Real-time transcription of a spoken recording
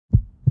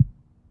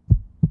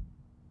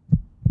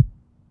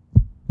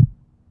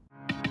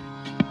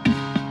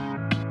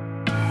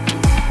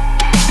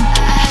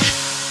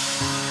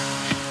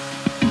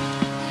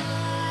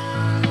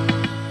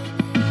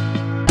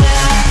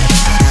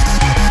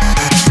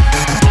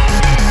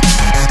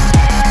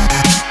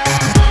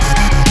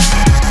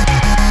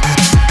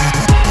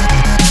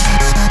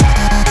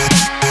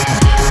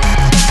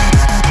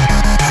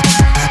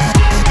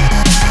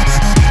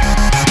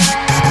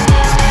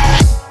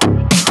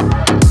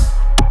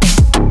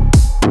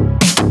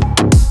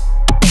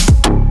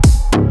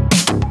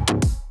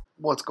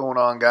What's going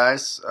on,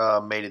 guys?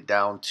 Made it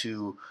down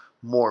to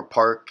Moore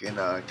Park in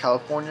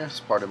California as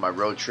part of my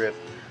road trip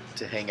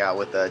to hang out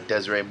with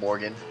Desiree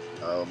Morgan,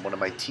 one of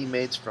my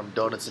teammates from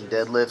Donuts and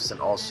Deadlifts, and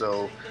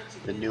also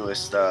the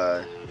newest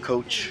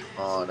coach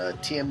on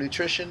TM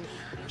Nutrition.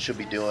 She'll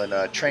be doing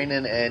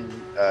training and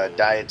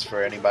diets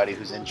for anybody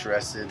who's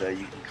interested.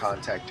 You can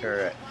contact her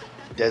at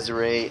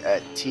Desiree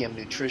at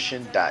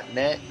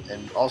tmnutrition.net,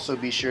 and also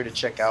be sure to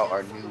check out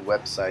our new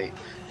website,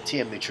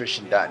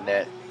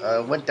 tmnutrition.net.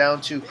 Went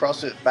down to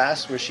CrossFit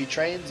Fast where she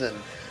trains and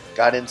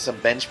got in some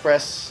bench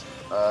press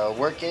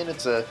work in.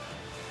 It's a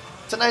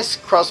nice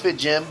CrossFit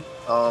gym.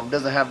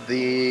 Doesn't have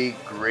the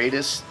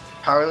greatest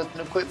powerlifting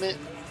equipment.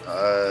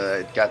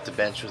 Got to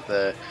bench with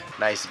a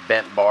nice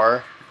bent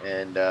bar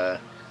and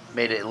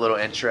made it a little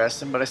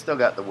interesting, but I still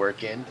got the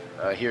work in.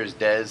 Here's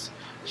Des.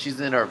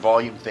 She's in her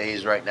volume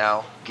phase right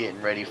now,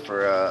 getting ready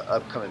for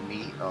upcoming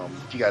meet.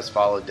 If you guys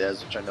follow Des,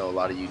 which I know a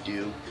lot of you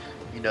do,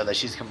 you know that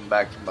she's coming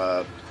back from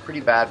a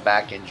pretty bad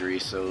back injury,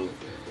 so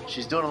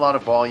she's doing a lot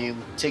of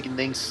volume, taking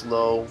things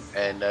slow,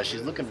 and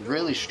she's looking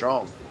really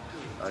strong.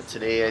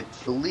 Today, I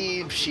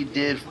believe she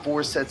did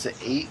 4 sets of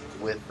 8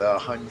 with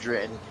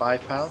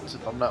 105 pounds,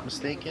 if I'm not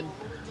mistaken,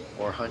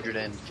 or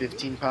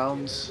 115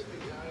 pounds.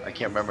 I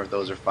can't remember if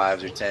those are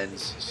 5s or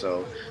 10s.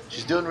 So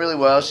she's doing really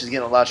well. She's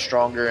getting a lot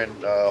stronger,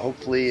 and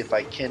hopefully, if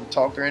I can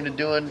talk her into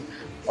doing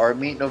our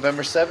meet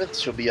November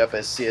 7th, she'll be up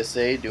at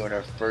CSA doing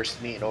her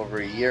first meet in over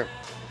a year.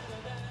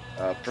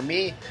 For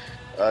me,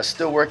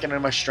 still working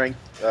on my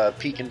strength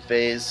peaking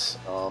phase.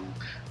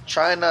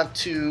 Trying not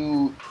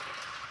to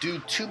do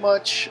too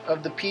much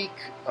of the peak.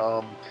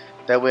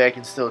 That way I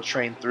can still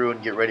train through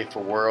and get ready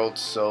for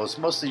Worlds. So it's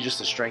mostly just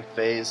a strength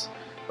phase.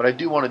 But I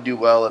do want to do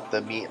well at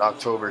the meet on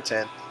October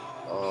 10th.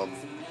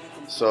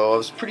 So I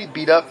was pretty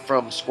beat up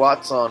from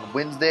squats on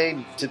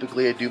Wednesday.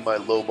 Typically I do my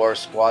low bar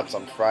squats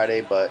on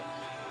Friday, but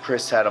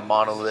Chris had a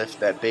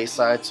monolift at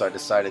Bayside, so I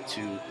decided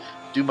to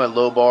do my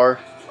low bar,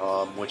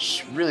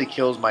 which really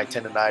kills my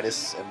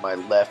tendonitis in my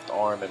left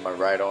arm and my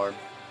right arm.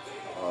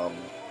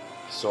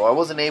 So I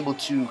wasn't able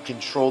to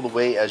control the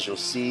weight, as you'll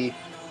see,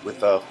 with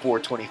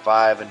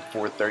 425 and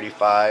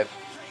 435.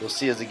 You'll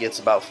see as it gets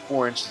about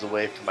 4 inches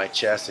away from my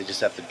chest, I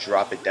just have to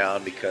drop it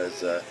down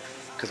because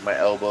my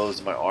elbows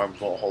and my arms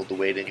won't hold the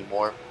weight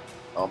anymore.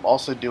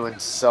 Also doing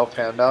self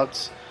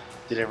handouts.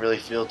 Didn't really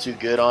feel too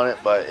good on it,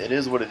 but it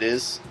is what it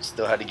is.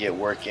 Still had to get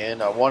work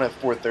in. I wanted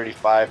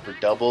 435 for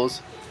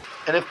doubles,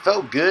 and it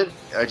felt good.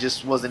 I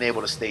just wasn't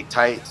able to stay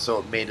tight, so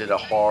it made it a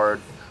hard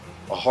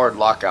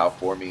lockout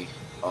for me.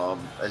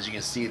 As you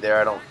can see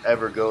there, I don't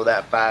ever go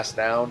that fast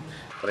down,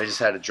 but I just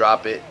had to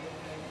drop it.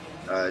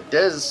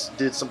 Des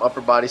did some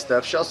upper body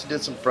stuff. She also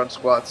did some front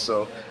squats,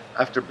 so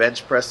after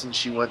bench pressing,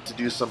 she went to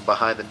do some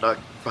behind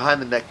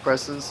the neck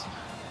presses,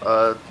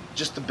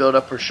 just to build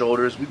up her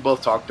shoulders. We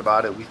both talked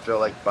about it. We feel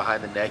like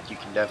behind the neck, you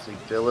can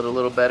definitely feel it a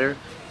little better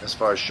as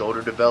far as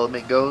shoulder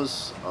development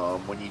goes.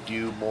 When you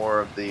do more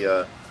of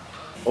the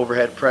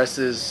overhead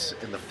presses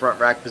in the front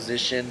rack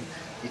position,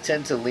 you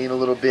tend to lean a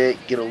little bit,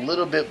 get a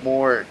little bit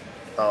more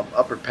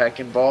upper pec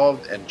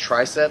involved and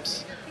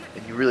triceps,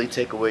 and you really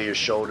take away your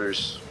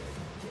shoulders.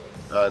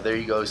 There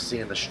you go,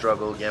 seeing the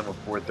struggle again with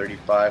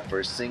 435 for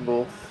a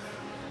single.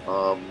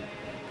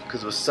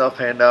 Because it was self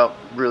handout,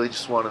 really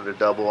just wanted a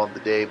double on the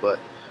day, but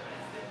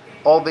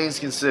all things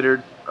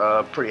considered,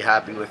 pretty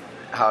happy with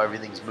how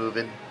everything's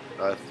moving.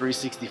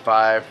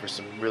 365 for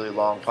some really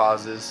long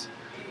pauses.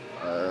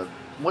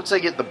 Once I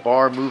get the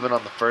bar moving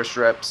on the first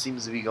rep,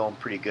 seems to be going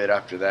pretty good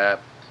after that.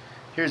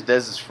 Here's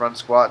Des's front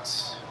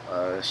squats.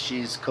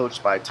 She's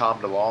coached by Tom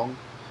DeLong.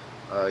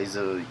 He's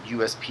a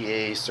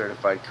USPA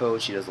certified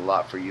coach. He does a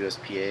lot for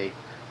USPA,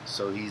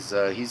 so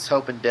he's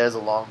helping Des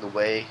along the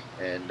way,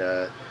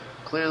 and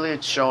clearly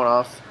it's showing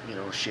off. You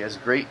know, she has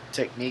great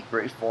technique,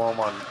 great form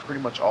on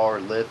pretty much all her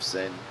lifts,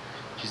 and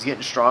she's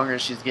getting stronger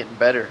and she's getting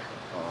better.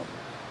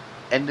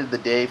 Ended the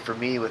day for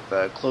me with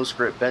a close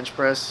grip bench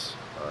press.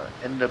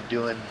 Ended up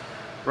doing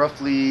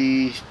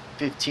roughly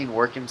 15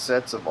 working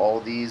sets of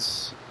all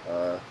these.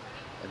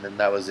 And then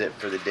that was it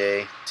for the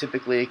day.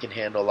 Typically, it can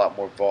handle a lot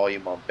more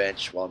volume on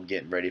bench while I'm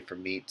getting ready for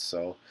meet,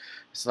 so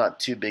it's not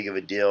too big of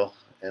a deal.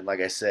 And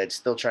like I said,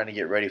 still trying to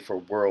get ready for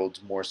Worlds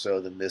more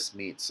so than this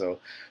meet, so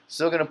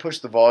still going to push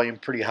the volume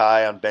pretty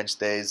high on bench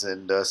days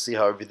and see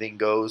how everything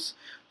goes.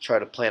 Try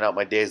to plan out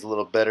my days a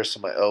little better so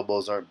my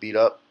elbows aren't beat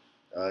up.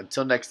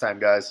 Until next time,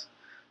 guys,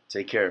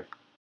 take care.